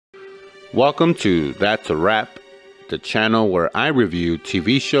Welcome to That's a Wrap, the channel where I review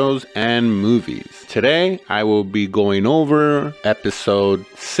TV shows and movies. Today, I will be going over episode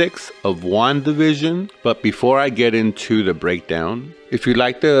 6 of Wandavision. But before I get into the breakdown, if you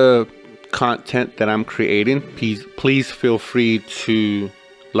like the content that I'm creating, please feel free to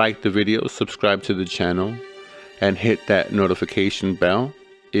like the video, subscribe to the channel, and hit that notification bell.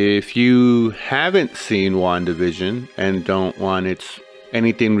 If you haven't seen Wandavision and don't want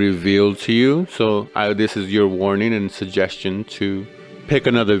anything revealed to you, this is your warning and suggestion to pick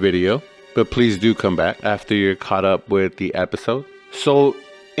another video, but please do come back after you're caught up with the episode. So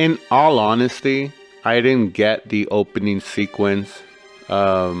in all honesty, I didn't get the opening sequence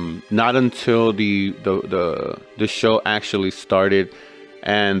not until the show actually started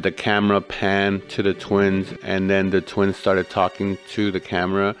and the camera panned to the twins, and then the twins started talking to the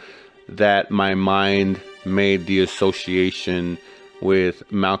camera, that my mind made the association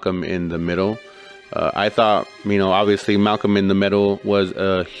with Malcolm in the Middle. I thought, obviously Malcolm in the Middle was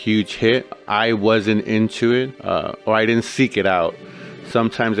a huge hit. I wasn't into it, or I didn't seek it out.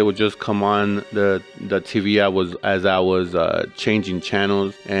 Sometimes it would just come on the TV as I was changing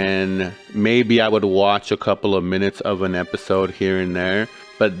channels, and maybe I would watch a couple of minutes of an episode here and there.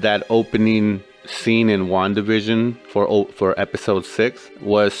 But that opening scene in WandaVision for episode 6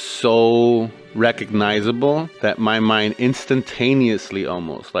 was so recognizable that my mind instantaneously,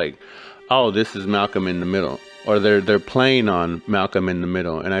 almost like, oh, this is Malcolm in the Middle, or they're playing on Malcolm in the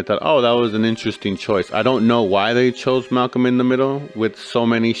Middle. And I thought, oh, that was an interesting choice. I don't know why they chose Malcolm in the Middle with so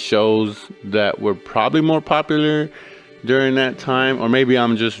many shows that were probably more popular during that time, or maybe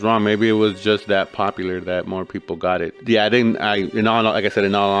I'm just wrong. Maybe it was just that popular that more people got it. Yeah, like I said,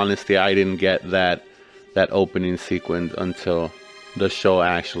 in all honesty, I didn't get that opening sequence until the show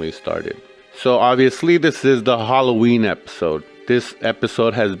actually started. So obviously this is the Halloween episode. This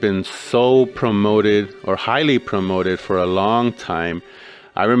episode has been so promoted, or highly promoted, for a long time.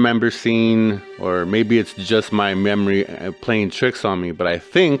 I remember seeing, or maybe it's just my memory playing tricks on me, but I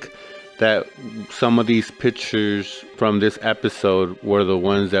think that some of these pictures from this episode were the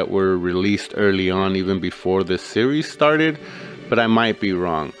ones that were released early on, even before this series started, but I might be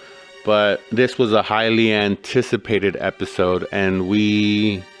wrong. But this was a highly anticipated episode, and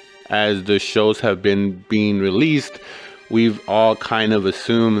we, as the shows have been being released, we've all kind of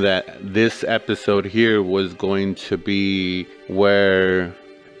assumed that this episode here was going to be where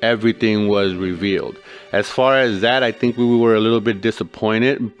everything was revealed. As far as that, I think we were a little bit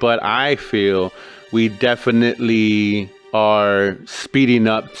disappointed, but I feel we definitely are speeding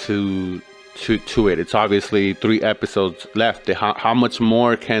up to it. It's obviously 3 episodes left. How much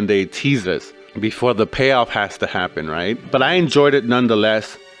more can they tease us before the payoff has to happen, right? But I enjoyed it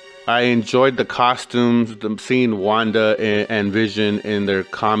nonetheless. I enjoyed the costumes, seeing Wanda and Vision in their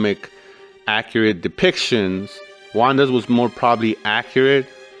comic accurate depictions. Wanda's was more probably accurate,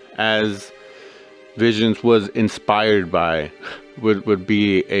 as Vision's was inspired by, would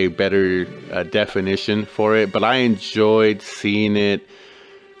be a better definition for it. But I enjoyed seeing it,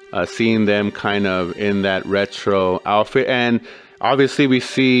 seeing them kind of in that retro outfit. And obviously we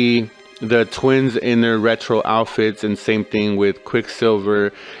see the twins in their retro outfits, and same thing with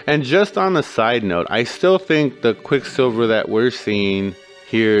Quicksilver. And just on a side note, I still think the Quicksilver that we're seeing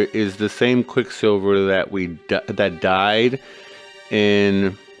here is the same Quicksilver that died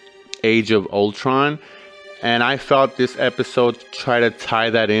in Age of Ultron. And I felt this episode tried to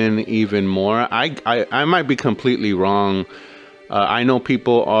tie that in even more. I might be completely wrong. I know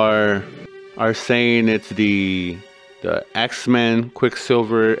people are saying it's the X-Men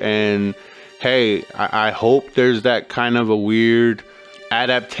Quicksilver, and hey, I hope there's that kind of a weird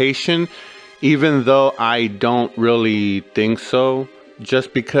adaptation, even though I don't really think so,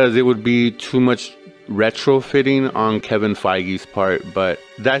 just because it would be too much retrofitting on Kevin Feige's part. But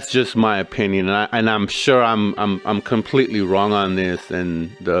that's just my opinion, and I'm sure I'm completely wrong on this, and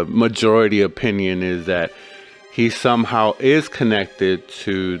the majority opinion is that he somehow is connected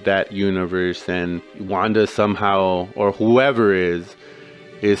to that universe, and Wanda somehow, or whoever is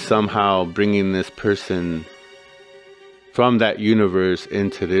somehow bringing this person from that universe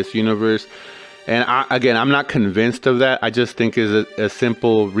into this universe. And I'm not convinced of that. I just think it's a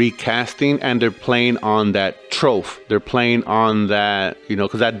simple recasting, and they're playing on that trope. They're playing on that,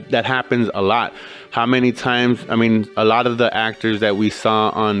 because that happens a lot. How many times, a lot of the actors that we saw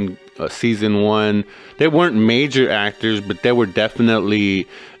on season 1, they weren't major actors, but they were definitely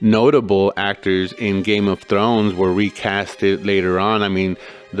notable actors in Game of Thrones, were recasted later on.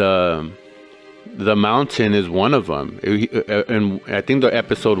 The Mountain is one of them, and I think the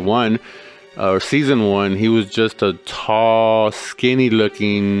episode 1 or season 1, he was just a tall, skinny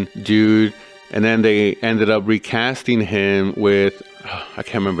looking dude. And then they ended up recasting him with, I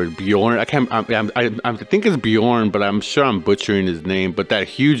can't remember, Bjorn. I think it's Bjorn, but I'm sure I'm butchering his name. But that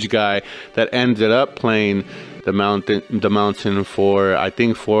huge guy that ended up playing the mountain for, I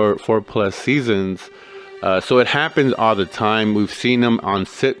think, four plus seasons. So it happens all the time. We've seen them on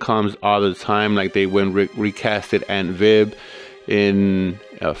sitcoms all the time, like they when recasted Aunt Viv in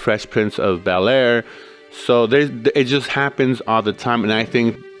Fresh Prince of Bel-Air. So it just happens all the time. And I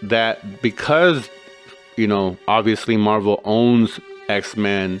think that because, you know, obviously Marvel owns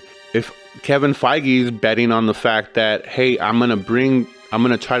X-Men, if Kevin Feige is betting on the fact that, hey, I'm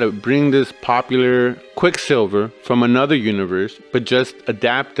gonna try to bring this popular Quicksilver from another universe, but just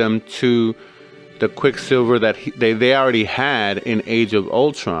adapt them to the Quicksilver that they already had in Age of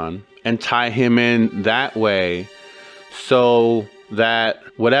Ultron and tie him in that way, so that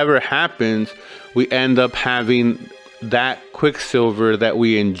whatever happens, we end up having that Quicksilver that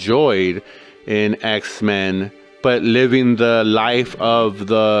we enjoyed in X-Men, but living the life of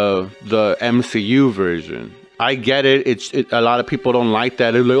the MCU version. I get it. A lot of people don't like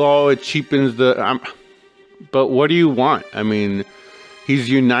that. They're like, oh, it cheapens the. But what do you want? I mean, he's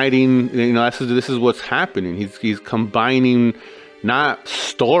uniting. You know, this is what's happening. He's combining not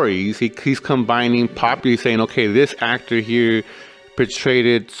stories. He's combining popularly, saying, okay, this actor here portrayed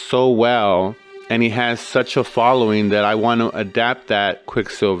it so well, and he has such a following that I want to adapt that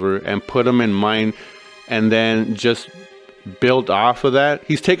Quicksilver and put him in mind, and then just build off of that.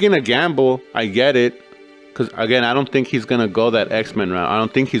 He's taking a gamble. I get it. Because again, I don't think he's going to go that X-Men route. I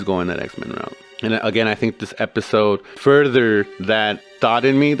don't think he's going that X-Men route. And again, I think this episode further that thought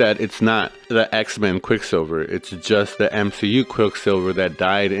in me that it's not the X-Men Quicksilver. It's just the MCU Quicksilver that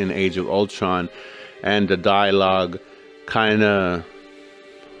died in Age of Ultron. And the dialogue kind of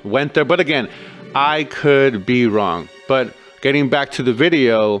went there. But again, I could be wrong. But getting back to the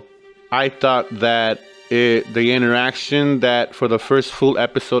video, I thought that the interaction that for the first full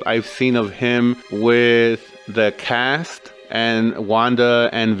episode I've seen of him with the cast and Wanda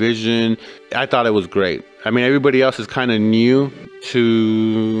and Vision, I thought it was great. I mean, everybody else is kind of new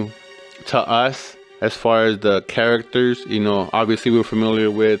to us as far as the characters. You know, obviously we're familiar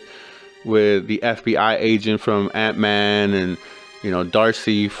with the FBI agent from Ant-Man and, you know,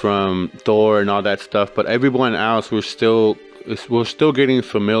 Darcy from Thor and all that stuff. But everyone else, we're still getting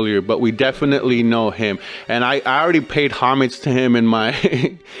familiar, but we definitely know him. And I already paid homage to him in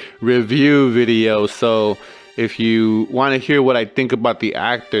my review video. So if you want to hear what I think about the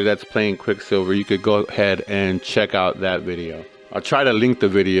actor that's playing Quicksilver, you could go ahead and check out that video. I'll try to link the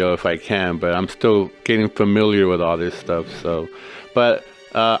video if I can, but I'm still getting familiar with all this stuff. So, but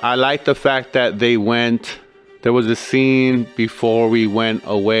I like the fact that there was a scene before we went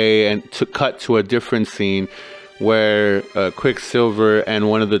away and cut to a different scene where Quicksilver and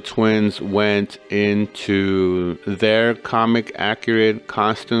one of the twins went into their comic accurate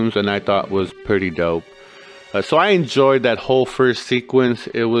costumes, and I thought was pretty dope. So I enjoyed that whole first sequence.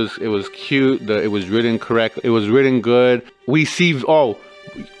 It was cute. It was written correct. It was written good. We saw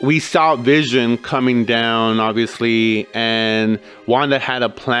Vision coming down, obviously, and Wanda had a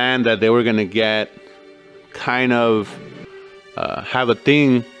plan that they were gonna get kind of have a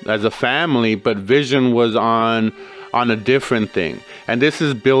thing as a family, but Vision was on a different thing. And this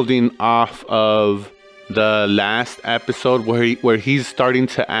is building off of the last episode where he's starting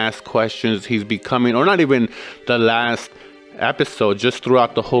to ask questions. He's becoming, or not even the last episode, just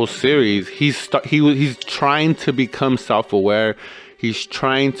throughout the whole series, he's trying to become self-aware. He's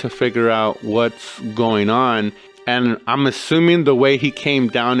trying to figure out what's going on. And I'm assuming the way he came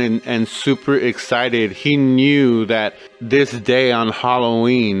down and super excited, he knew that this day on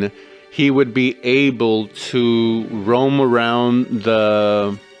Halloween, he would be able to roam around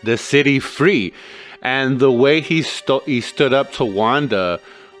the city free. And the way he stood up to Wanda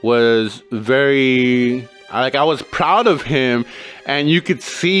was very, like, I was proud of him. And you could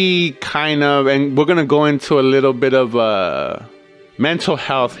see kind of, and we're going to go into a little bit of mental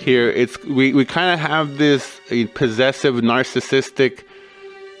health here. We kind of have this possessive, narcissistic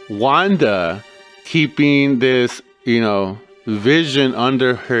Wanda keeping this, you know, Vision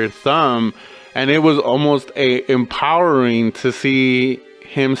under her thumb, and it was almost empowering to see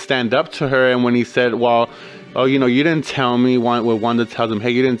him stand up to her. And when he said, well, oh, you know, you didn't tell me, what Wanda tells him,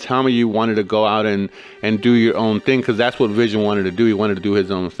 hey, you didn't tell me you wanted to go out and do your own thing, because that's what Vision wanted to do. He wanted to do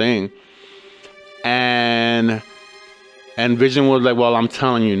his own thing. And Vision was like, well, I'm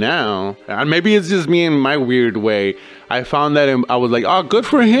telling you now. And maybe it's just me in my weird way. I found that I was like, oh, good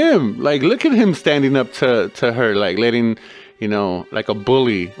for him. Like, look at him standing up to her, like letting, you know, like a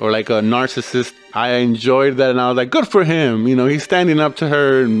bully or like a narcissist. I enjoyed that, and I was like, good for him. You know, he's standing up to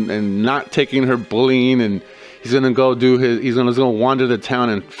her and not taking her bullying, and he's gonna go do he's gonna wander the town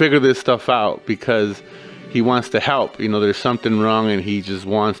and figure this stuff out because he wants to help. You know, there's something wrong and he just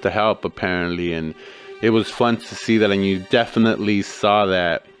wants to help apparently. And it was fun to see that, and you definitely saw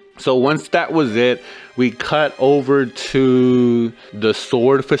that. So once that was it, we cut over to the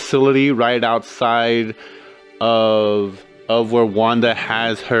sword facility right outside of where Wanda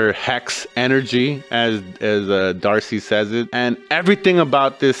has her hex energy, as Darcy says it. And everything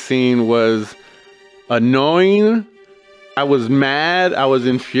about this scene was annoying. I was mad. I was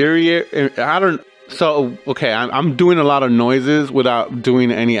infuriated. Okay, I'm doing a lot of noises without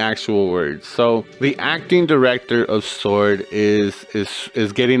doing any actual words. So the acting director of Sword is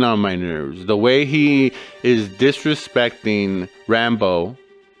getting on my nerves. The way he is disrespecting Rambo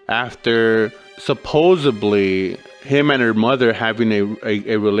after supposedly him and her mother having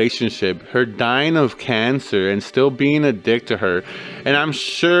a relationship, her dying of cancer and still being a dick to her. And I'm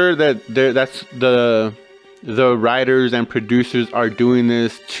sure that that's the writers and producers are doing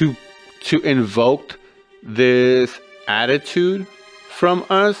this to invoke this attitude from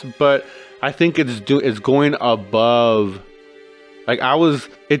us, but I think it's going above. Like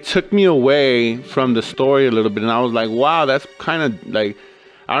it took me away from the story a little bit, and I was like, wow, that's kind of like,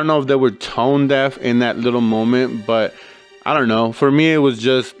 I don't know if they were tone deaf in that little moment, but I don't know. For me, it was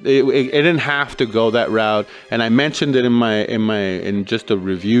just it didn't have to go that route, and I mentioned it in just a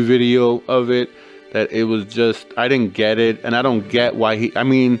review video of it, that it was just, I didn't get it, and I don't get why I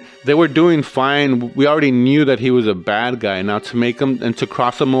mean, they were doing fine. We already knew that he was a bad guy. Now to make him and to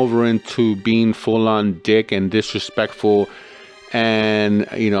cross him over into being full-on dick and disrespectful, and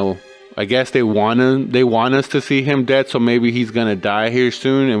you know, I guess they want us to see him dead, so maybe he's gonna die here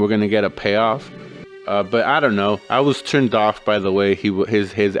soon and we're gonna get a payoff. But I don't know. I was turned off by the way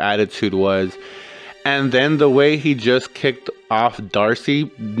his attitude was. And then the way he just kicked off Darcy,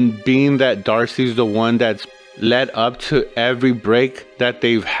 being that Darcy's the one that's led up to every break that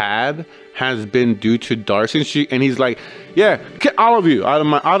they've had has been due to Darcy. And he's like, yeah, get all of you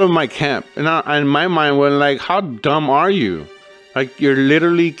out of my camp. And in my mind, we're like, how dumb are you? Like, you're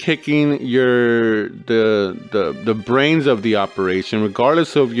literally kicking the brains of the operation,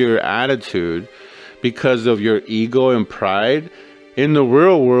 regardless of your attitude, because of your ego and pride. In the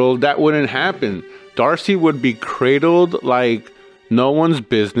real world, that wouldn't happen. Darcy would be cradled like no one's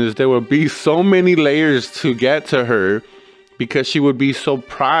business. There would be so many layers to get to her because she would be so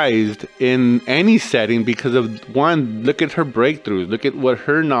prized in any setting because of, one, look at her breakthroughs. Look at what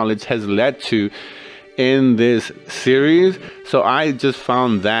her knowledge has led to in this series. So I just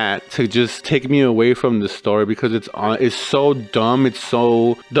found that to just take me away from the story because it's so dumb. It's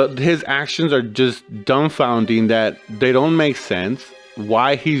so his actions are just dumbfounding that they don't make sense.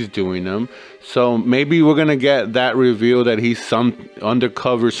 Why he's doing them. So maybe we're gonna get that reveal that he's some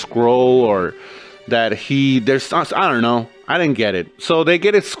undercover Skrull, or that I don't know. I didn't get it. So they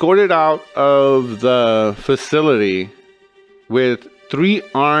get escorted out of the facility with 3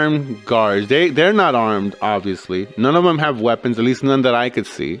 armed guards. They're not armed, obviously. None of them have weapons, at least none that I could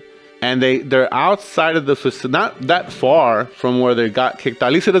see. And they're outside of the facility, not that far from where they got kicked out.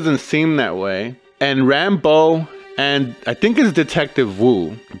 At least it doesn't seem that way. And Rambo and I think it's Detective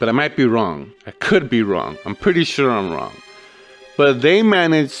Wu, but I might be wrong. I could be wrong. I'm pretty sure I'm wrong. But they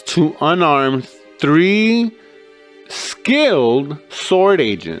managed to unarm 3 skilled sword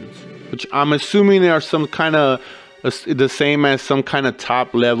agents, which I'm assuming are some kind of the same as some kind of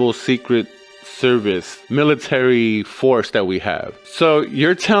top level secret service military force that we have. So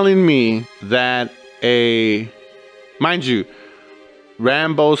you're telling me that mind you,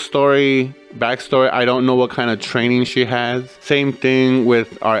 Rambo's backstory, I don't know what kind of training she has. Same thing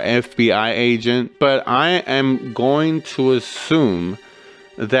with our FBI agent. But I am going to assume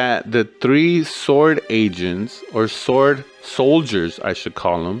that the 3 sword agents, or sword soldiers, I should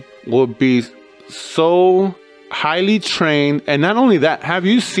call them, will be so highly trained. And not only that, have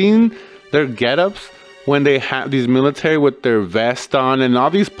you seen their getups when they have these military with their vest on, and all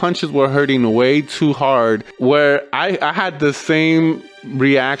these punches were hurting way too hard, where I had the same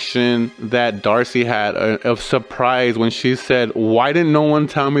reaction that Darcy had of surprise when she said, why didn't no one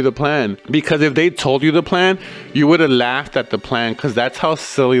tell me the plan? Because if they told you the plan, you would have laughed at the plan, because that's how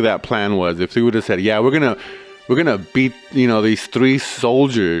silly that plan was. If they would have said, yeah, we're gonna beat, you know, these 3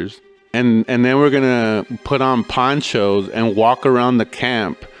 soldiers, and then we're gonna put on ponchos and walk around the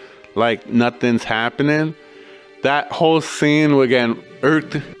camp like nothing's happening. That whole scene, again,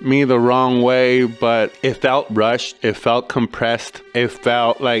 irked me the wrong way, but it felt rushed. It felt compressed. It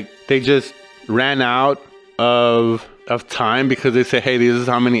felt like they just ran out of of time because they say, hey, this is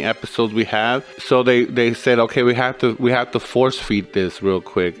how many episodes we have. So they said, okay, we have to force feed this real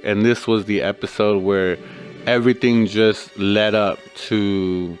quick. And this was the episode where everything just led up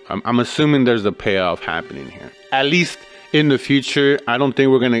to, I'm assuming there's a payoff happening here. At least in the future. I don't think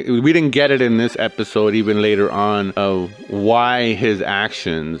we didn't get it in this episode, even later on, of why his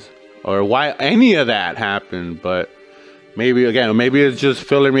actions or why any of that happened. But maybe it's just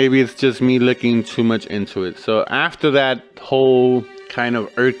filler. Maybe it's just me looking too much into it. So after that whole kind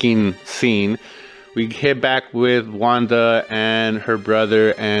of irking scene, we hit back with Wanda and her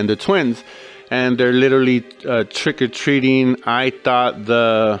brother and the twins. And they're literally trick-or-treating. I thought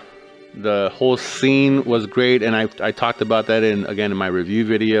the whole scene was great, and I talked about that in my review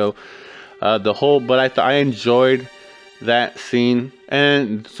video. But I enjoyed that scene.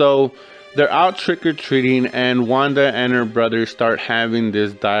 And so they're out trick-or-treating, and Wanda and her brother start having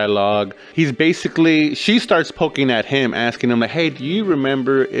this dialogue. She starts poking at him, asking him like, hey, do you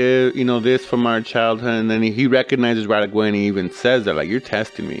remember this from our childhood? And then he recognizes right away, and he even says that, like, you're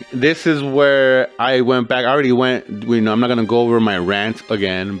testing me. This is where I went back. I already went, I'm not gonna go over my rant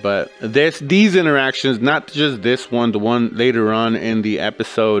again, but these interactions, not just this one, the one later on in the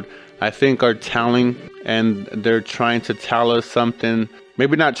episode, I think are telling, and they're trying to tell us something.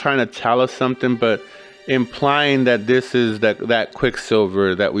 Maybe not trying to tell us something, but implying that this is that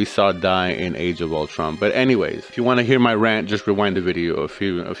Quicksilver that we saw die in Age of Ultron. But anyways, if you want to hear my rant, just rewind the video a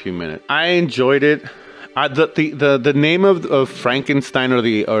few minutes. I enjoyed it. The name of Frankenstein, or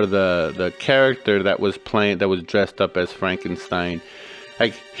the character that was dressed up as Frankenstein,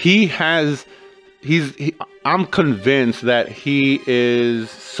 like I'm convinced that he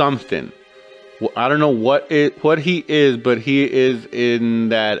is something. I don't know what he is, but he is in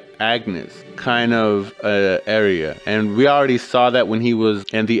that Agnes kind of area. And we already saw that when he was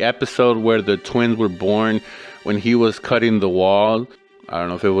in the episode where the twins were born, when he was cutting the wall. I don't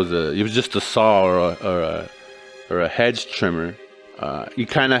know if it was just a saw or a hedge trimmer. You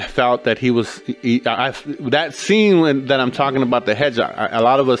kind of felt that that scene that I'm talking about, the hedge, a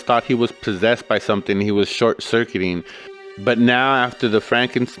lot of us thought he was possessed by something. He was short-circuiting. But now after the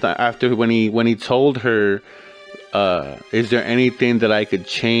Frankenstein, when he told her, is there anything that I could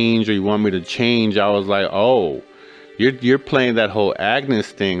change or you want me to change? I was like, oh, you're playing that whole Agnes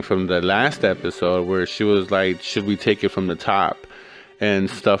thing from the last episode where she was like, should we take it from the top?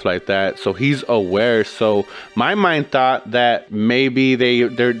 And stuff like that. So he's aware. So my mind thought that maybe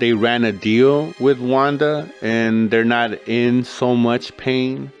they ran a deal with Wanda and they're not in so much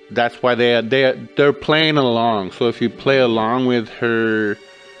pain. That's why they're playing along. So if you play along with her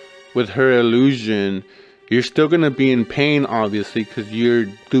illusion, you're still gonna be in pain, obviously, because you're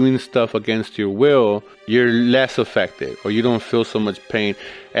doing stuff against your will. You're less affected, or you don't feel so much pain.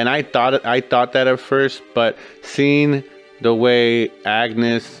 And I thought that at first, but seeing the way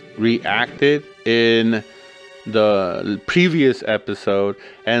Agnes reacted in the previous episode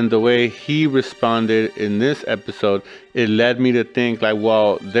and the way he responded in this episode, it led me to think like,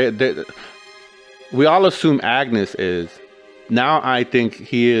 well, we all assume Agnes is. Now I think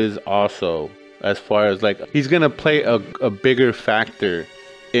he is also, as far as like, he's gonna play a bigger factor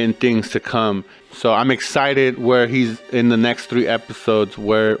in things to come. So I'm excited where he's in the next 3 episodes,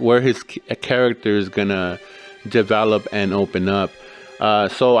 where his character is gonna develop and open up.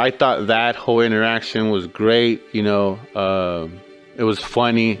 So I thought that whole interaction was great. It was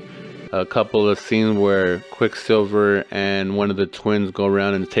funny. A couple of scenes where Quicksilver and one of the twins go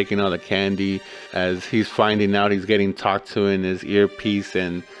around and taking all the candy as he's finding out he's getting talked to in his earpiece,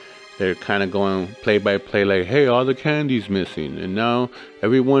 and they're kind of going play by play like, hey, all the candy's missing and now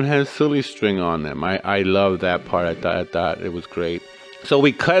everyone has silly string on them. I love that part. I thought it was great. So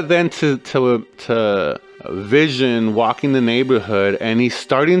we cut then to Vision walking the neighborhood, and he's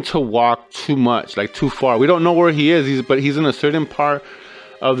starting to walk too much, like too far. We don't know where he is, but he's in a certain part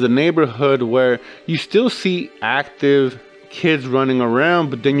of the neighborhood where you still see active kids running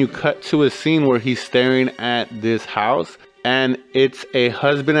around, but then you cut to a scene where he's staring at this house, and it's a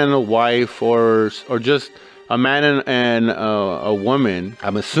husband and a wife, or just a man and a woman.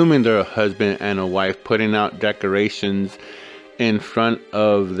 I'm assuming they're a husband and a wife putting out decorations in front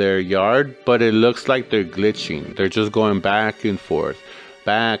of their yard, but it looks like they're glitching. They're just going back and forth.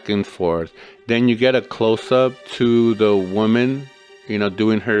 Then you get a close-up to the woman,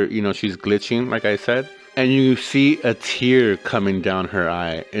 doing her, she's glitching, like I said, and you see a tear coming down her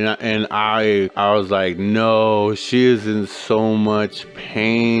eye, and I was like, no, she is in so much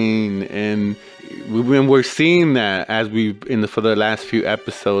pain. And we're seeing that as for the last few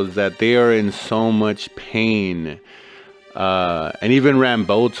episodes, that they are in so much pain. And even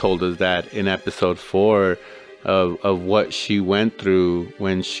Rambeau told us that in episode 4, of what she went through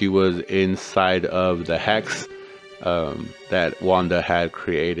when she was inside of the hex that Wanda had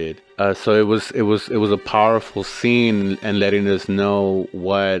created. So it was a powerful scene, and letting us know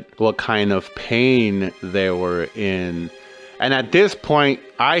what kind of pain they were in. And at this point,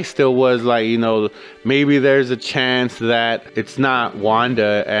 I still was like, you know, maybe there's a chance that it's not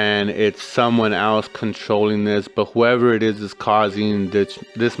Wanda and it's someone else controlling this, but whoever it is causing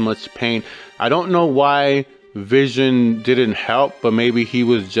this much pain. I don't know why Vision didn't help, but maybe he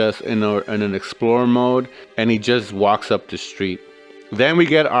was just in an explorer mode and he just walks up the street. Then we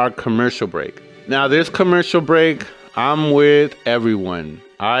get our commercial break. Now this commercial break, I'm with everyone.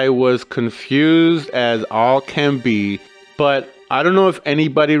 I was confused as all can be. But I don't know if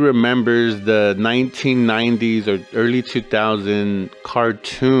anybody remembers the 1990s or early 2000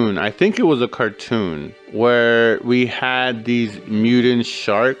 cartoon. I think it was a cartoon where we had these mutant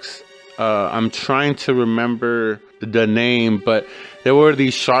sharks. I'm trying to remember the name, but there were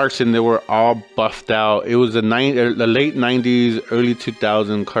these sharks and they were all buffed out. It was the late 90s, early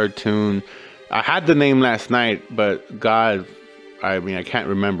 2000 cartoon. I had the name last night, but God, I mean, I can't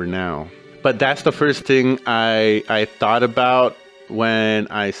remember now. But that's the first thing I thought about when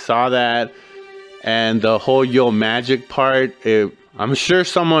I saw that. And the whole Yo Magic part, I'm sure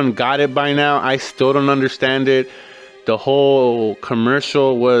someone got it by now. I still don't understand it. The whole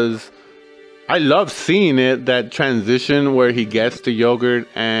commercial was, I love seeing it, that transition where he gets the yogurt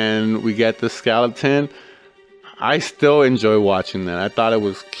and we get the skeleton. I still enjoy watching that. I thought it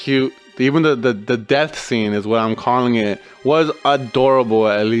was cute. Even the death scene is what I'm calling it, was adorable,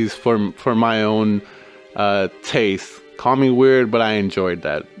 at least for my own taste. Call me weird, but I enjoyed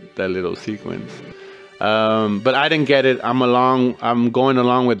that little sequence. But I didn't get it. I'm going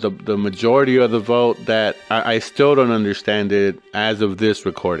along with the majority of the vote that I still don't understand it as of this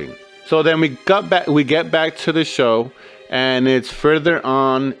recording. So then we get back to the show, and it's further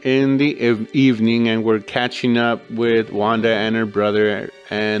on in the evening, and we're catching up with Wanda and her brother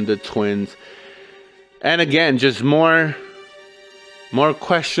and the twins. And again, just more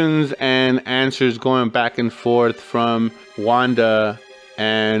questions and answers going back and forth from Wanda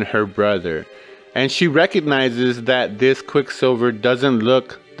and her brother. And she recognizes that this Quicksilver doesn't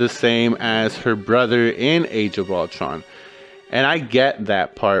look the same as her brother in Age of Ultron. And I get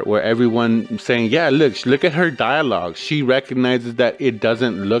that part where everyone's saying, yeah, look at her dialogue. She recognizes that it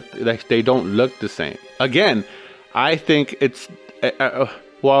doesn't look, like they don't look the same. Again, I think it's,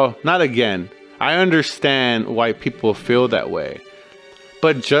 well, not again. I understand why people feel that way.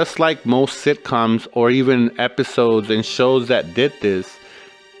 But just like most sitcoms or even episodes and shows that did this,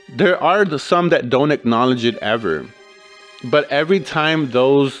 there are some that don't acknowledge it ever. But every time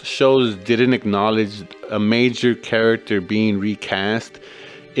those shows didn't acknowledge a major character being recast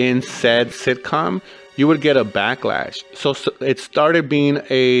in said sitcom, you would get a backlash. So it started being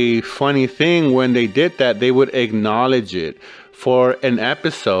a funny thing when they did that. They would acknowledge it for an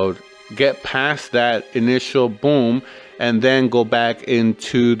episode, get past that initial boom, and then go back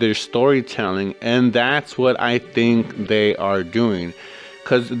into their storytelling. And that's what I think they are doing.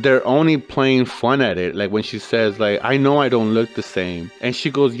 Because they're only playing fun at it. Like when she says, like, I know I don't look the same. And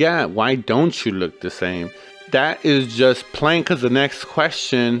she goes, yeah, why don't you look the same? That is just playing, because the next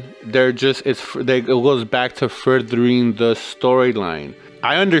question, it goes back to furthering the storyline.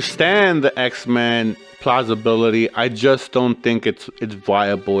 I understand the X-Men plausibility. I just don't think it's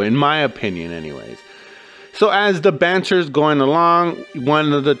viable, in my opinion anyways. So as the banter's going along,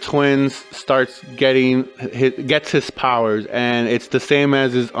 one of the twins gets his powers, and it's the same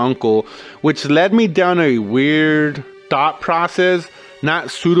as his uncle, which led me down a weird thought process, not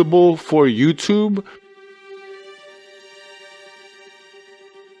suitable for YouTube.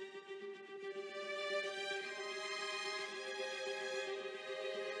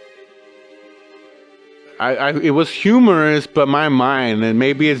 It was humorous, but my mind, and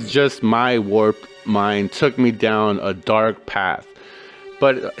maybe it's just my warped mind, took me down a dark path.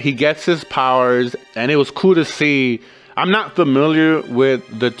 But he gets his powers, and it was cool to see. I'm not familiar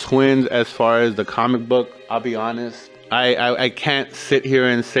with the twins as far as the comic book, I'll be honest. I can't sit here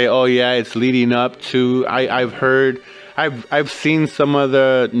and say, oh yeah, it's leading up to. I've seen some of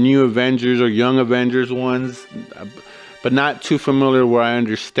the new Avengers or Young Avengers ones, but not too familiar where I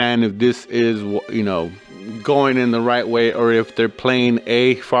understand if this is, you know, going in the right way, or if they're playing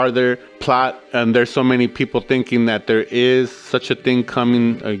a farther plot. And there's so many people thinking that there is such a thing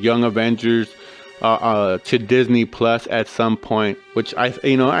coming, Young Avengers to Disney Plus at some point, which I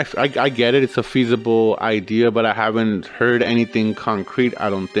get it. It's a feasible idea, but I haven't heard anything concrete, I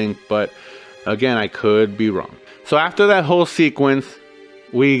don't think. But again, I could be wrong. So after that whole sequence,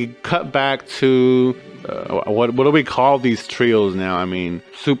 we cut back to what do we call these trios now? I mean,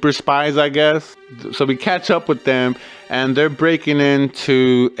 super spies, I guess. So we catch up with them, and they're breaking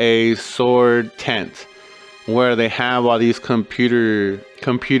into a sword tent where they have all these computer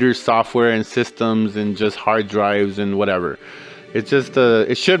software and systems and just hard drives and whatever. It's just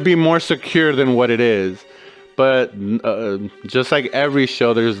it should be more secure than what it is. But just like every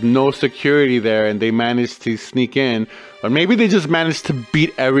show, there's no security there, and they managed to sneak in. Or maybe they just managed to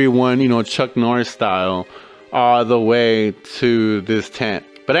beat everyone, you know, Chuck Norris style, all the way to this tent.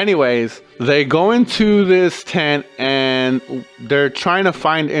 But anyways, they go into this tent and they're trying to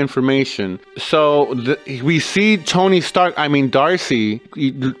find information. So we see Darcy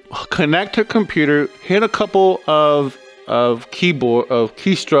connect her computer, hit a couple of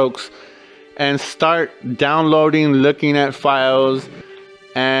keystrokes, and start downloading, looking at files,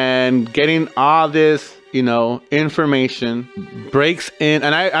 and getting all this, you know, information. Breaks in,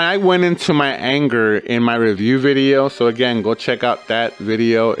 and I went into my anger in my review video. So again, go check out that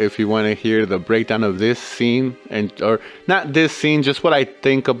video if you want to hear the breakdown of this scene, or not this scene, just what I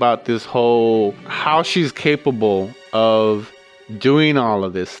think about this whole, how she's capable of doing all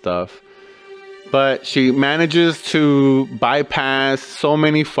of this stuff. But she manages to bypass so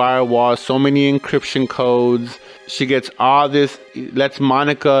many firewalls, so many encryption codes. She gets all this, lets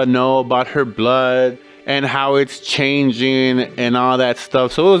Monica know about her blood and how it's changing and all that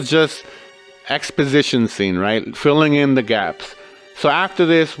stuff. So it was just exposition scene, right? Filling in the gaps. So after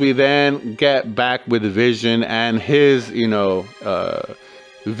this, we then get back with Vision and his, you know,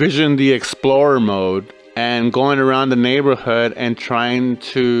 Vision the Explorer mode, and going around the neighborhood and trying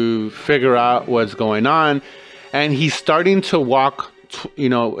to figure out what's going on. And he's starting to walk, you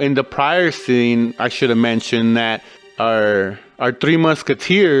know, in the prior scene, I should have mentioned that our three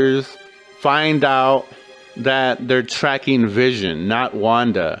musketeers find out that they're tracking Vision, not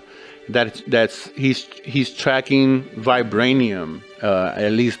Wanda. He's tracking Vibranium.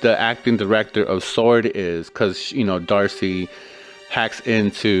 At least the acting director of S.W.O.R.D. is, because, you know, Darcy hacks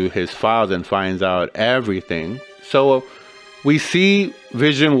into his files and finds out everything. So we see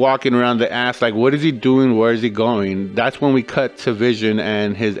Vision walking around the ass, like, what is he doing? Where is he going? That's when we cut to Vision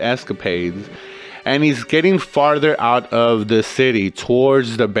and his escapades. And he's getting farther out of the city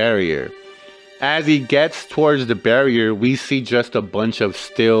towards the barrier. As he gets towards the barrier, we see just a bunch of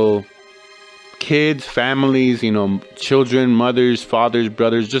still kids, families, you know, children, mothers, fathers,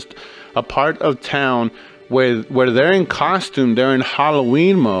 brothers, just a part of town where they're in costume, they're in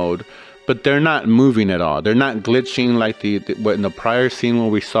Halloween mode, but they're not moving at all. They're not glitching like in the prior scene where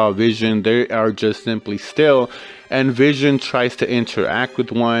we saw Vision. They are just simply still, and Vision tries to interact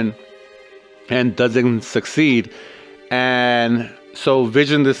with one and doesn't succeed. And so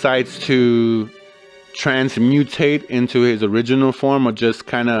Vision decides to transmutate into his original form, or just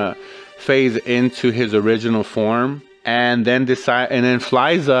kind of phase into his original form, and then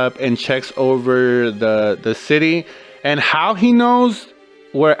flies up and checks over the city. And how he knows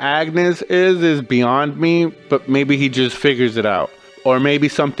where Agnes is beyond me, but maybe he just figures it out, or maybe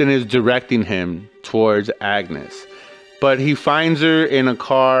something is directing him towards Agnes. But he finds her in a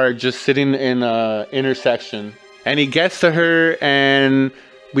car, just sitting in a intersection, and he gets to her, and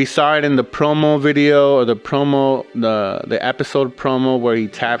we saw it in the promo video, or the episode promo, where he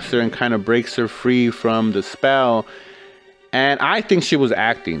taps her and kind of breaks her free from the spell. And I think she was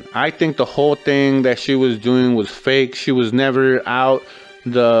acting. I think the whole thing that she was doing was fake. She was never out.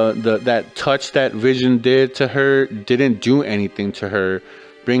 That touch that Vision did to her didn't do anything to her,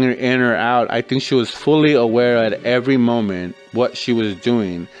 bring her in or out. I think she was fully aware at every moment what she was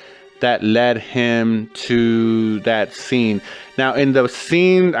doing that led him to that scene. Now, in the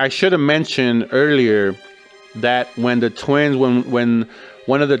scene, I should have mentioned earlier that when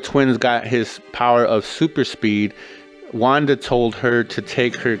one of the twins got his power of super speed, Wanda told her to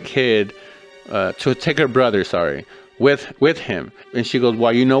take her brother, with him. And she goes,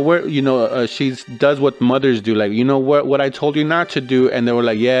 well, you know where, she does what mothers do, like, you know what I told you not to do. And they were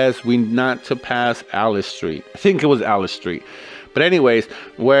like, yes, we not to pass Alice Street. I think it was Alice Street. But anyways,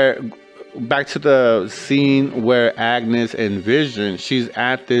 back to the scene where Agnes and Vision, she's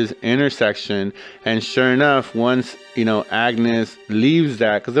at this intersection, and sure enough, once, Agnes leaves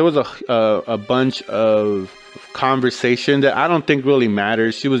that, because there was a bunch of conversation that I don't think really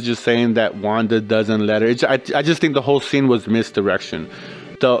matters. She was just saying that Wanda doesn't let her. I just think the whole scene was misdirection.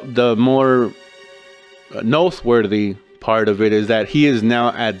 The more noteworthy part of it is that he is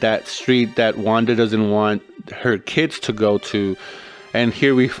now at that street that Wanda doesn't want her kids to go to. And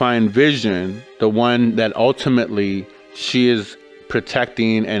here we find Vision, the one that ultimately she is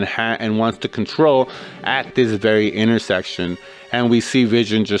protecting and wants to control, at this very intersection. and we see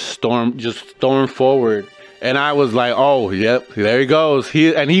Vision just storm forward. And I was like, oh, yep, there he goes.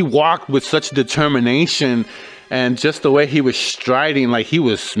 He walked with such determination, and just the way he was striding, like he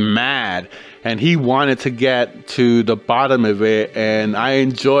was mad, and he wanted to get to the bottom of it. And I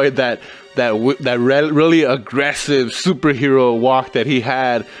enjoyed that really aggressive superhero walk that he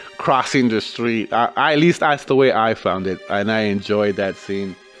had crossing the street. At least that's the way I found it, and I enjoyed that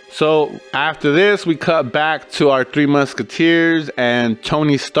scene. So after this, we cut back to our Three Musketeers, and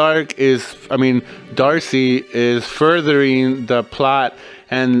Darcy is furthering the plot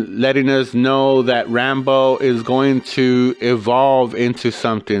and letting us know that Rambo is going to evolve into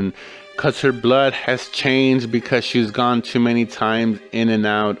something, because her blood has changed because she's gone too many times in and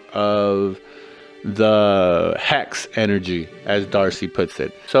out of the hex energy, as Darcy puts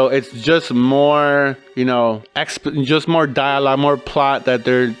it. So it's just more, just more dialogue, more plot that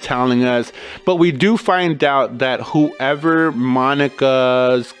they're telling us. But we do find out that whoever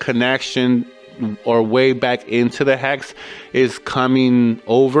Monica's connection or way back into the hex is coming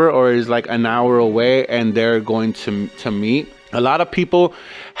over, or is like an hour away, and they're going to meet. A lot of people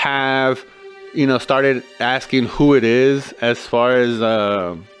have started asking who it is as far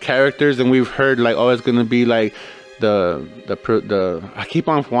as characters, and we've heard like, oh, it's gonna be like the I keep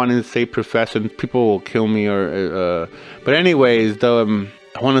on wanting to say Professor, people will kill me, or but anyways, I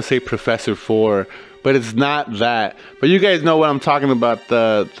want to say Professor 4, but it's not that. But you guys know what I'm talking about,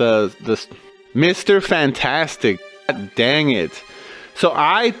 the Mr. Fantastic. God dang it. So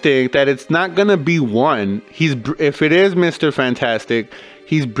I think that it's not gonna be one. If it is Mr. Fantastic,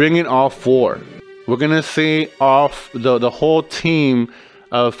 he's bringing all 4. We're gonna see the whole team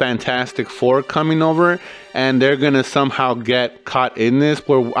of Fantastic Four coming over, and they're gonna somehow get caught in this.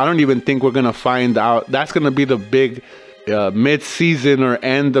 Where I don't even think we're gonna find out. That's gonna be the big mid-season or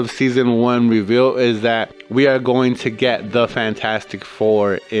end of season 1 reveal, is that we are going to get the Fantastic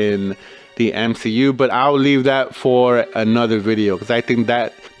Four in the MCU. But I'll leave that for another video, because I think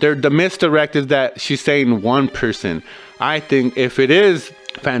that the misdirect is that she's saying one person. I think if it is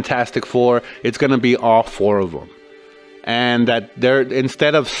Fantastic Four, it's going to be all 4 of them, and that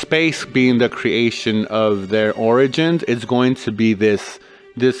instead of space being the creation of their origins, it's going to be this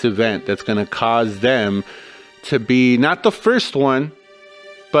event that's going to cause them to be not the first one,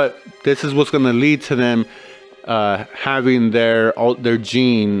 but this is what's going to lead to them having their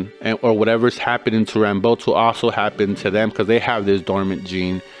gene, or whatever's happening to Rambo to also happen to them, because they have this dormant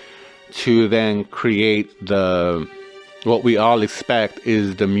gene, to then create what we all expect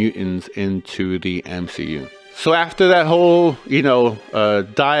is the mutants into the MCU. So after that whole,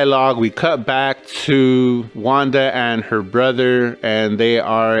 dialogue, we cut back to Wanda and her brother, and they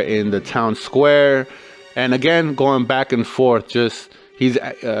are in the town square. And again, going back and forth,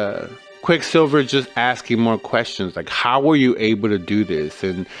 Quicksilver just asking more questions, like, how were you able to do this?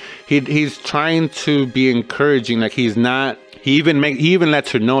 And he's trying to be encouraging, like he even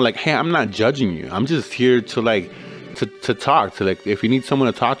lets her know, like, hey, I'm not judging you. I'm just here to to talk to, like, if you need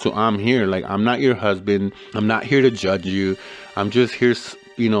someone to talk to, I'm here. Like, I'm not your husband. I'm not here to judge you. I'm just here,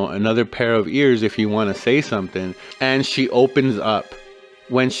 another pair of ears if you want to say something. And she opens up.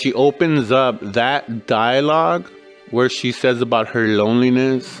 When she opens up, that dialogue where she says about her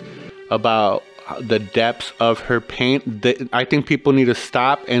loneliness, about the depths of her pain, I think people need to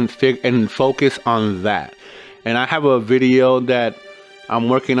stop and focus on that. And I have a video that I'm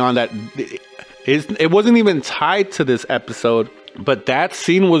working on that it wasn't even tied to this episode, but that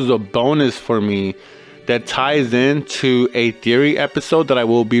scene was a bonus for me that ties into a theory episode that I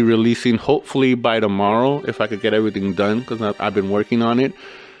will be releasing hopefully by tomorrow, if I could get everything done, because I've been working on it.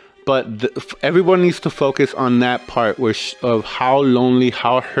 But everyone needs to focus on that part of how lonely,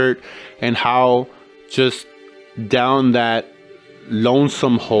 how hurt, and how just down that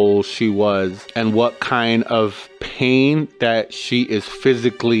lonesome hole she was, and what kind of pain that she is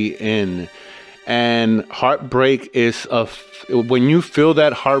physically in. And heartbreak is when you feel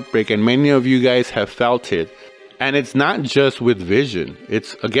that heartbreak, and many of you guys have felt it, and it's not just with Vision.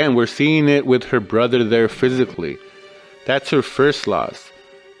 It's, again, we're seeing it with her brother there physically. That's her first loss.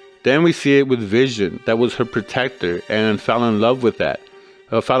 Then we see it with Vision, that was her protector, and fell in love with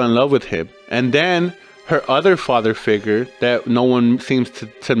him. And then her other father figure that no one seems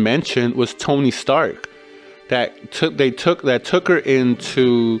to mention was Tony Stark, that took her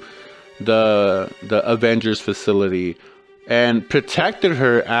into the Avengers facility and protected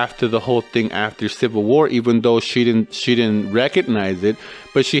her after the whole thing, after Civil War, even though she didn't recognize it,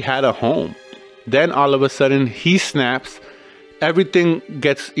 but she had a home. Then all of a sudden he snaps. Everything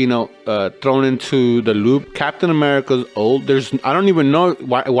gets, thrown into the loop. Captain America's old. I don't even know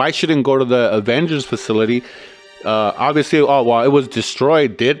why shouldn't go to the Avengers facility. Obviously, oh, while it was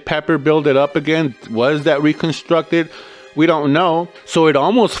destroyed, did Pepper build it up again? Was that reconstructed? We don't know. So it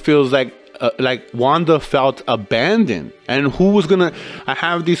almost feels like Wanda felt abandoned. And who was gonna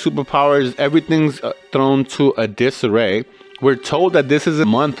have these superpowers? Everything's thrown to a disarray. We're told that this is a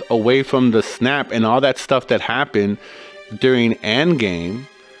month away from the snap and all that stuff that happened during Endgame.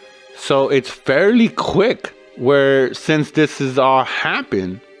 So it's fairly quick since this has all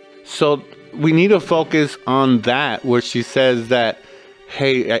happened. So we need to focus on that, where she says that,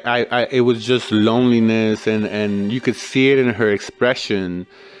 hey, it was just loneliness, and you could see it in her expression,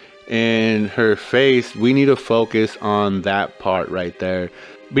 in her face. We need to focus on that part right there.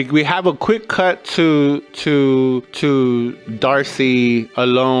 We have a quick cut to Darcy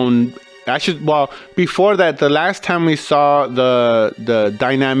alone. Before that, the last time we saw the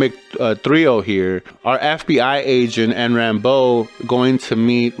dynamic trio here, our FBI agent and Rambeau going to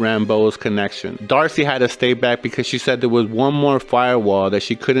meet Rambeau's connection. Darcy had to stay back because she said there was one more firewall that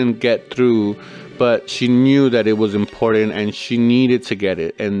she couldn't get through, but she knew that it was important and she needed to get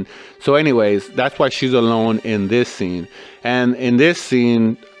it. And so anyways, that's why she's alone in this scene. And in this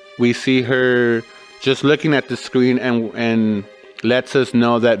scene, we see her just looking at the screen and lets us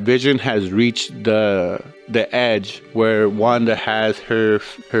know that Vision has reached the edge where Wanda has her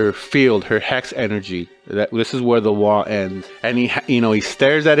field, her hex energy. This is where the wall ends, and he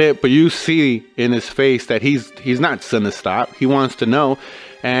stares at it, but you see in his face that he's not gonna stop. He wants to know,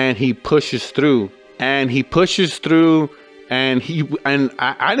 and he pushes through, and I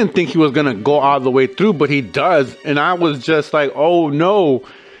didn't think he was gonna go all the way through, but he does, and I was just like, oh no.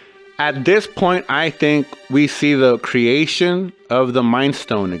 At this point, I think we see the creation of the Mind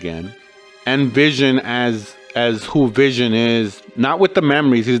Stone again, and Vision as who Vision is, not with the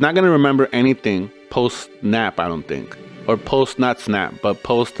memories. He's not going to remember anything post-snap, I don't think, or post-not snap, but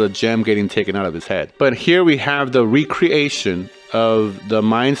post the gem getting taken out of his head. But here we have the recreation of the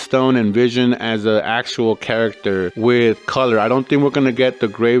Mind Stone and Vision as an actual character with color. I don't think we're going to get the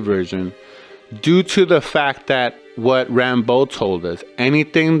gray version due to the fact that what Rambeau told us,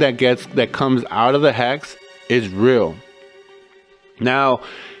 anything that comes out of the hex is real. Now,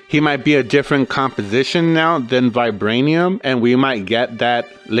 he might be a different composition now than vibranium, and we might get that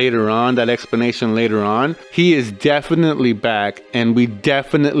later on, that explanation later on. He is definitely back, and we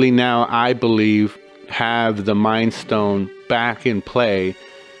definitely now, I believe, have the Mind Stone back in play.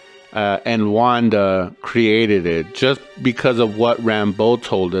 And Wanda created it just because of what Rambeau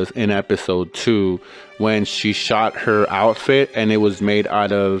told us in episode 2 when she shot her outfit and it was made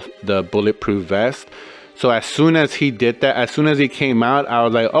out of the bulletproof vest. So as soon as he did that, as soon as he came out, I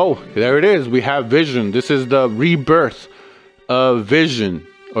was like, oh, there it is. We have Vision. This is the rebirth of Vision,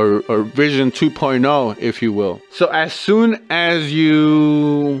 or Vision 2.0, if you will. So as soon as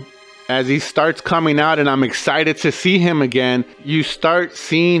he starts coming out, and I'm excited to see him again, you start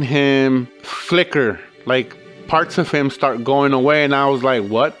seeing him flicker, like parts of him start going away, and I was like,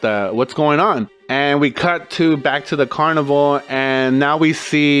 what's going on? And we cut back to the carnival, and now we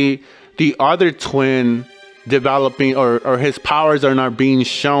see the other twin developing, or his powers are not being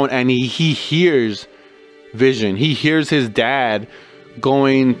shown, and he hears Vision. He hears his dad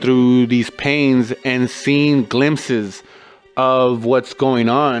going through these pains and seeing glimpses of what's going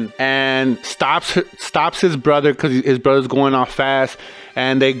on, and stops his brother because his brother's going off fast,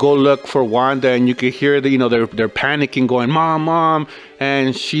 and they go look for Wanda, and you can hear they're panicking, going, mom,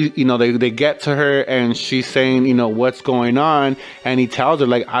 and she, they get to her, and she's saying, what's going on, and he tells her,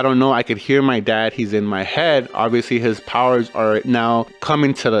 like, I don't know, I could hear my dad, he's in my head. Obviously his powers are now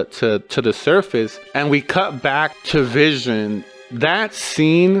coming to the surface, and we cut back to Vision. That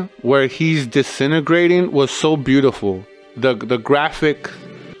scene where he's disintegrating was so beautiful. The graphic,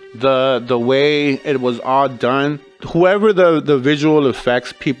 the way it was all done. Whoever the visual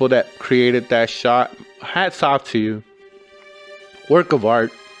effects people that created that shot, hats off to you. Work of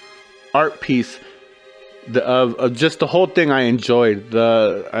art piece. Of just the whole thing I enjoyed.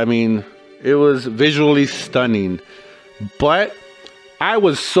 It was visually stunning. But I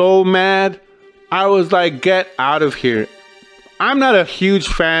was so mad. I was like, get out of here. I'm not a huge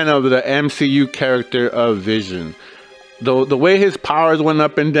fan of the MCU character of Vision. The way his powers went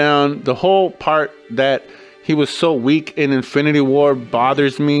up and down, the whole part that he was so weak in Infinity War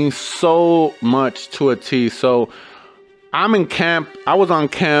bothers me so much to a T. So I'm in camp. I was on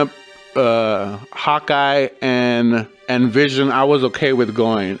camp Hawkeye and Vision. I was okay with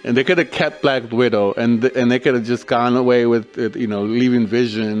going, and they could have kept Black Widow, and they could have just gone away with leaving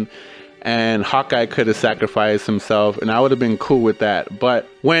Vision, and Hawkeye could have sacrificed himself, and I would have been cool with that. But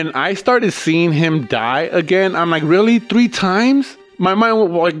when I started seeing him die again, I'm like, really? 3 times? my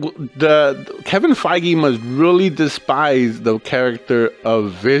mind, like, the Kevin Feige must really despise the character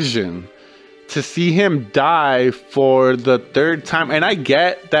of Vision to see him die for the third time. And I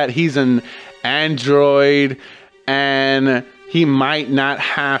get that he's an android and he might not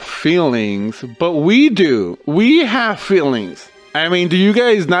have feelings, but we do. We have feelings. I mean, do you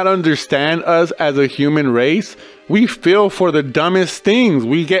guys not understand us as a human race? We feel for the dumbest things.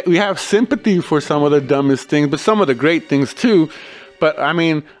 We have sympathy for some of the dumbest things, but some of the great things too. But I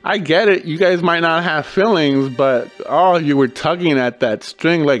mean, I get it. You guys might not have feelings, but oh, you were tugging at that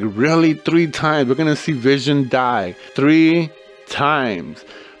string like really 3 times. We're gonna see Vision die 3 times.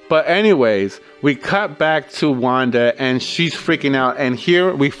 But anyways, we cut back to Wanda and she's freaking out. And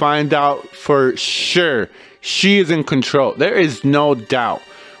here we find out for sure she is in control. There is no doubt.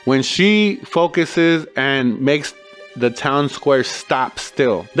 When she focuses and makes the town square stop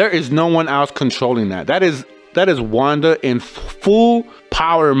still, there is no one else controlling that. That is Wanda in full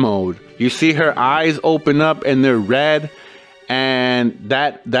power mode. You see her eyes open up and they're red, and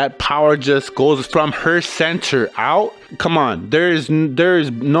that power just goes from her center out. Come on, there is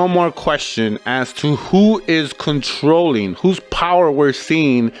no more question as to who is controlling, whose power we're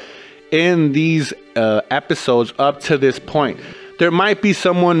seeing in these episodes up to this point. There might be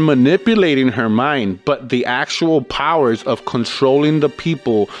someone manipulating her mind, but the actual powers of controlling the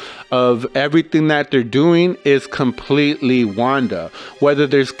people, of everything that they're doing, is completely Wanda. Whether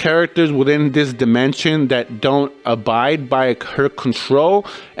there's characters within this dimension that don't abide by her control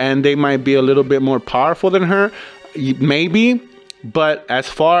and they might be a little bit more powerful than her, maybe. But as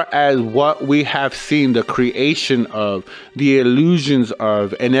far as what we have seen, the creation of, the illusions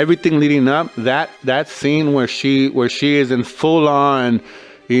of, and everything leading up, that scene where she is in full on,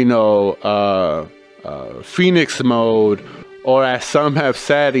 you know, Phoenix mode, or as some have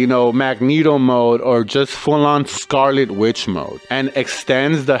said, you know, Magneto mode, or just full on Scarlet Witch mode, and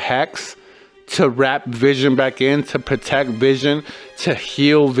extends the hex to wrap Vision back in, to protect Vision, to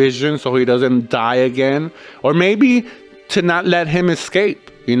heal Vision so he doesn't die again, or maybe to not let him escape,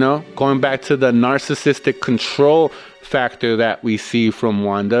 you know, going back to the narcissistic control factor that we see from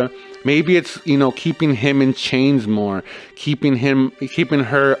Wanda. Maybe it's, you know, keeping him in chains more, keeping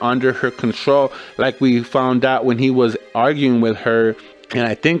her under her control, like we found out when he was arguing with her. And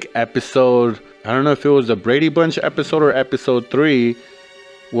I think episode, I don't know if it was the Brady Bunch episode or episode 3,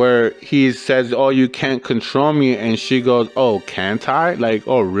 where he says, oh, you can't control me, and she goes, oh, can't I? Like,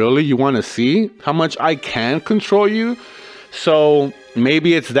 oh, really? You want to see how much I can control you? So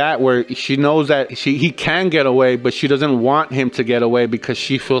maybe it's that, where she knows that he can get away, but she doesn't want him to get away because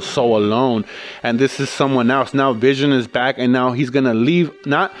she feels so alone. And this is someone else. Now Vision is back, and now he's gonna leave,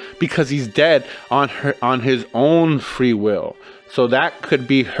 not because he's dead, on his own free will. So that could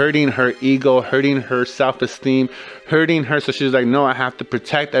be hurting her ego, hurting her self-esteem, hurting her. So she's like, no, I have to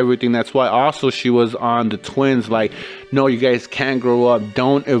protect everything. That's why also she was on the twins, like, no, you guys can't grow up.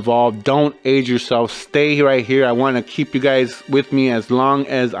 Don't evolve. Don't age yourself. Stay right here. I want to keep you guys with me as long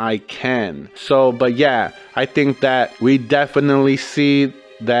as I can. So, but yeah, I think that we definitely see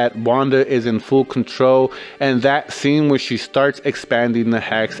that Wanda is in full control, and that scene where she starts expanding the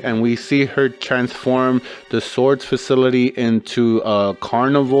hex and we see her transform the swords facility into a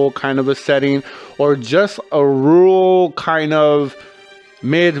carnival kind of a setting, or just a rural kind of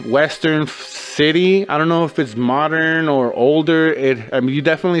Midwestern city. I don't know if it's modern or older. I mean, you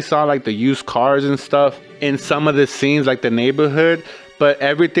definitely saw like the used cars and stuff in some of the scenes, like the neighborhood, but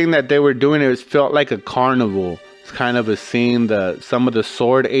everything that they were doing, it felt like a carnival kind of a scene. Some of the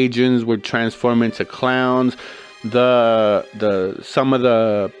sword agents were transformed into clowns. Some of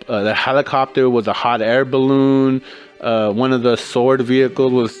the helicopter was a hot air balloon. One of the sword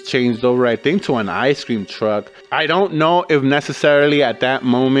vehicles was changed over, I think, to an ice cream truck. I don't know if necessarily at that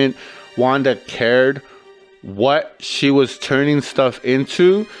moment Wanda cared what she was turning stuff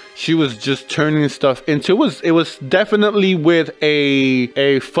into. She was just turning stuff into, it was definitely with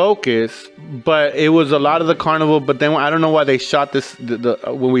a focus, but it was a lot of the carnival. But then I don't know why they shot this,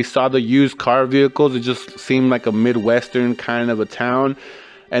 when we saw the used car vehicles, it just seemed like a Midwestern kind of a town.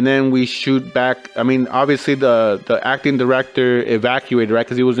 And then we shoot back. I mean, obviously the acting director evacuated, right?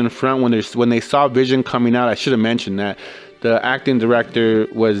 Because he was in front when they saw Vision coming out. I should have mentioned that. The acting director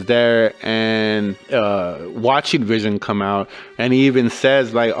was there and watching Vision come out, and he even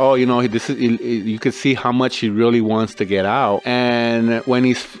says like, "Oh, you know, you could see how much he really wants to get out." And when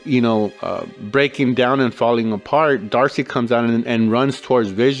he's, you know, breaking down and falling apart, Darcy comes out and runs towards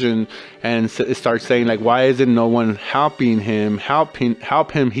Vision and starts saying like, "Why isn't no one helping him? Help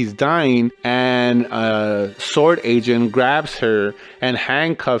him! He's dying!" And a sword agent grabs her and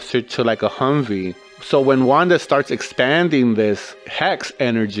handcuffs her to like a Humvee. So when Wanda starts expanding this hex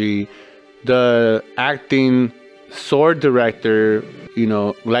energy, the acting sword director, you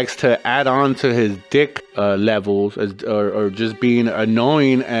know, likes to add on to his dick levels, or just being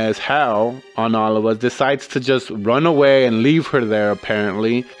annoying as hell on all of us, decides to just run away and leave her there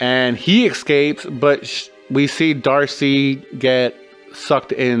apparently. And he escapes, but we see Darcy get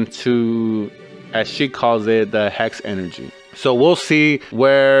sucked into, as she calls it, the hex energy. So we'll see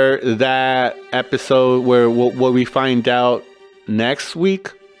where that episode, what we find out next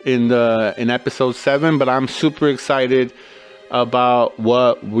week in episode 7. But I'm super excited about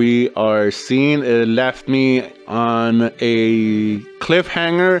what we are seeing. It left me on a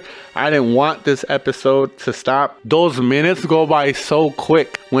cliffhanger. I didn't want this episode to stop. Those minutes go by so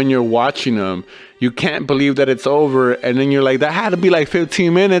quick when you're watching them. You can't believe that it's over, and then you're like, that had to be like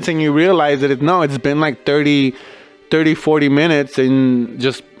 15 minutes, and you realize that it's been like 30, 40 minutes in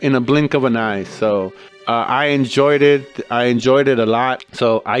just in a blink of an eye. So I enjoyed it. I enjoyed it a lot.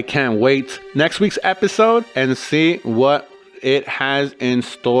 So I can't wait next week's episode and see what it has in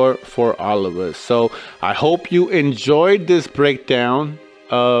store for all of us. So I hope you enjoyed this breakdown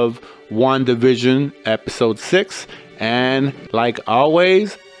of WandaVision episode 6. And like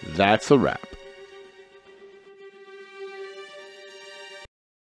always, that's a wrap.